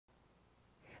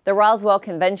The Roswell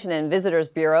Convention and Visitors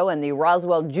Bureau and the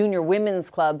Roswell Junior Women's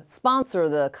Club sponsor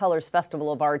the Colors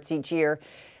Festival of Arts each year.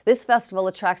 This festival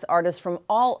attracts artists from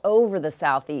all over the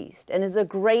Southeast and is a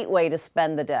great way to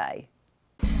spend the day.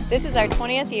 This is our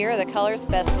 20th year of the Colors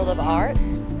Festival of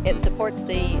Arts. It supports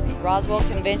the Roswell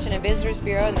Convention and Visitors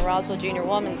Bureau and the Roswell Junior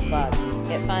Women's Club.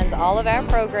 It funds all of our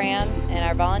programs and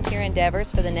our volunteer endeavors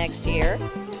for the next year.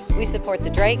 We support the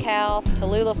Drake House,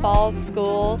 Tallulah Falls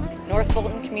School, North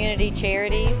Fulton Community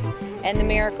Charities, and the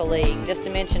Miracle League, just to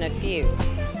mention a few.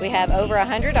 We have over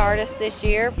 100 artists this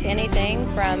year, anything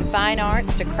from fine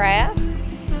arts to crafts.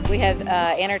 We have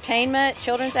entertainment,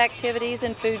 children's activities,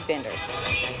 and food vendors.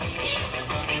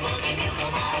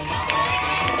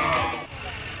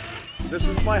 This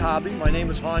is my hobby. My name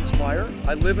is Hans Meyer.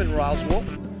 I live in Roswell.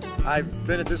 I've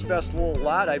been at this festival a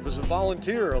lot. I was a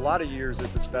volunteer a lot of years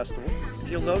at this festival. If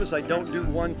you'll notice, I don't do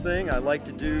one thing. I like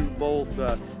to do both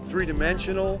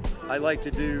three-dimensional. I like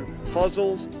to do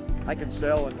puzzles. I can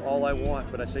sell and all I want,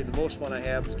 but I say the most fun I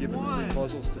have is giving free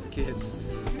puzzles to the kids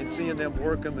and seeing them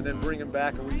work them and then bring them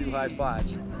back and we do high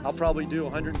fives. I'll probably do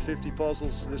 150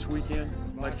 puzzles this weekend.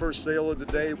 My first sale of the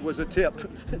day was a tip.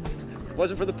 It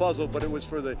wasn't for the puzzle, but it was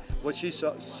for what she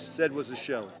said was a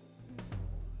show.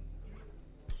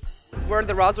 We're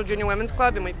the Roswell Junior Women's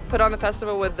Club, and we put on the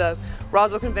festival with the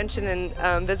Roswell Convention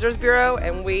and Visitors Bureau,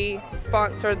 and we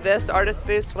sponsored this artist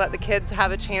boost to let the kids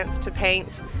have a chance to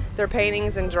paint their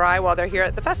paintings and dry while they're here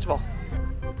at the festival.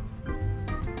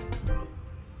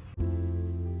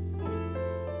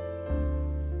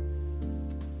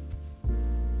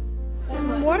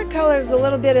 Watercolor is a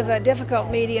little bit of a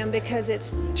difficult medium because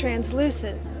it's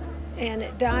translucent and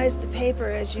it dyes the paper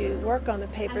as you work on the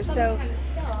paper. So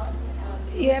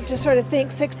you have to sort of think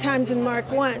 6 times and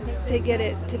mark once to get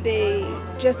it to be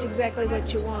just exactly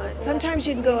what you want. Sometimes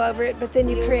you can go over it, but then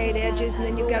you create edges and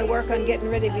then you've got to work on getting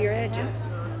rid of your edges.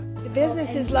 The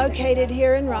business is located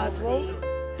here in Roswell.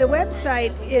 The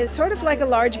website is sort of like a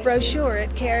large brochure.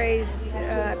 It carries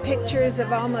pictures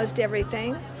of almost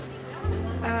everything.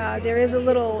 There is a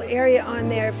little area on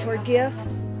there for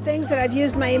gifts, things that I've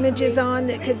used my images on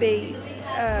that could be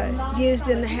used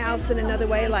in the house in another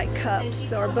way, like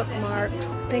cups or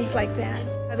bookmarks, things like that.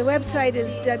 The website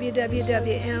is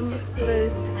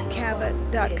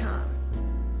www.mboothcabot.com.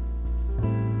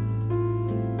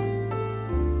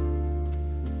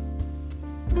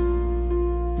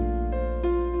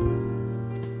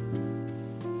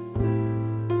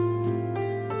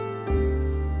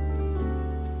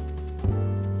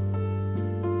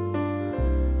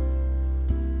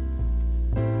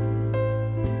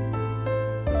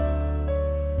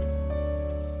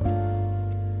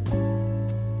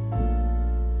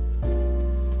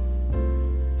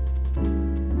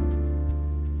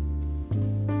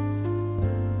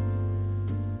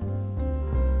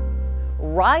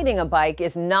 Riding a bike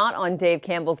is not on Dave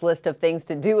Campbell's list of things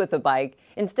to do with a bike.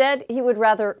 Instead, he would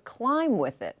rather climb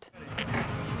with it.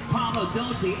 Pablo,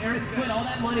 Dolce, Eric split all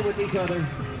that money with each other.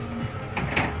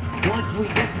 Once we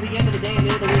get to the end of the day and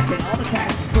the end of the weekend, all the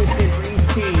cash is pushed in for each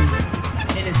team,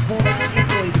 and it's pulled out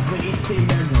equally between each team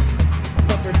member.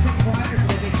 So for 6 riders,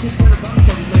 they make $600,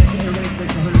 and everybody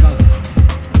makes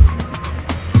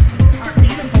 $100. Our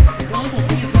beautiful global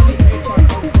BMW race car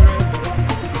comes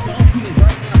through. Dolce is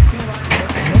right now still riding.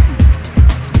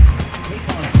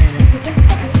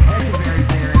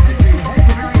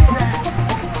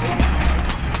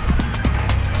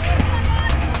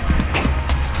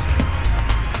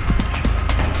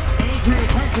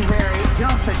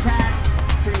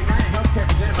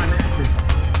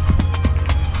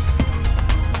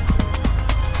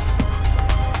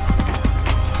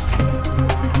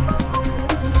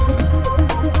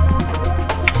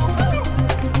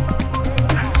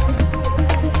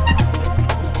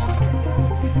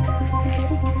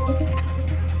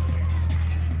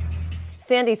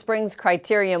 Sandy Springs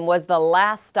Criterium was the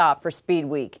last stop for Speed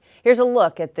Week. Here's a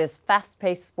look at this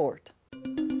fast-paced sport.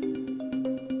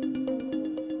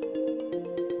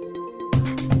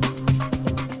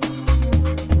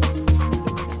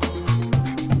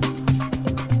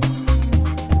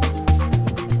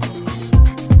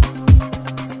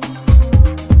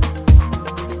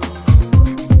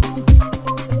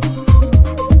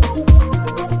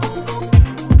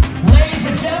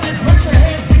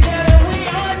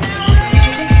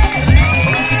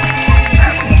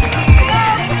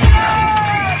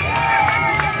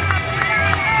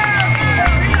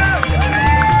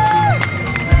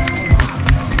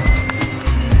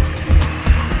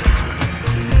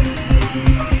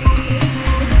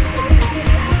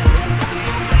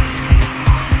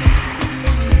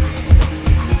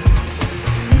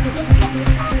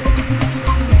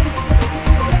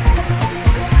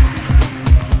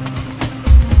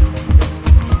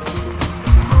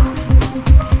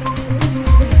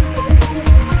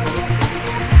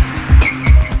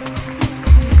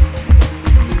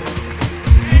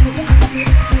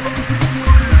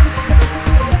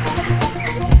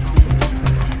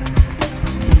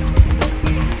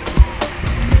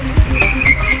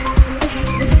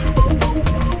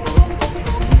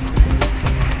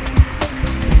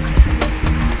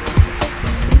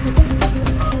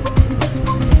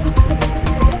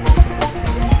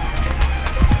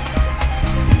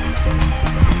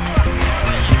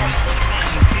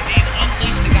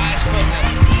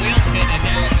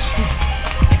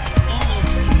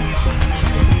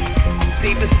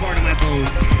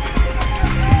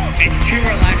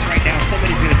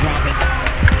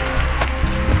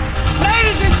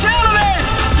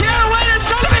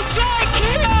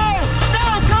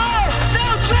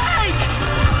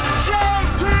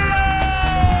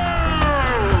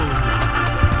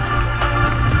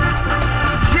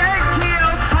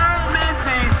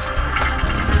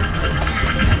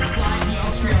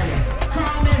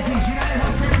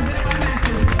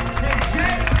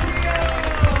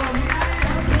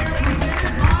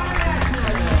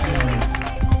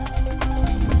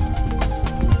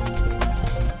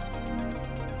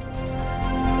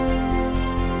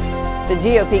 The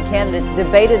GOP candidates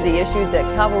debated the issues at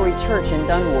Calvary Church in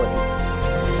Dunwoody.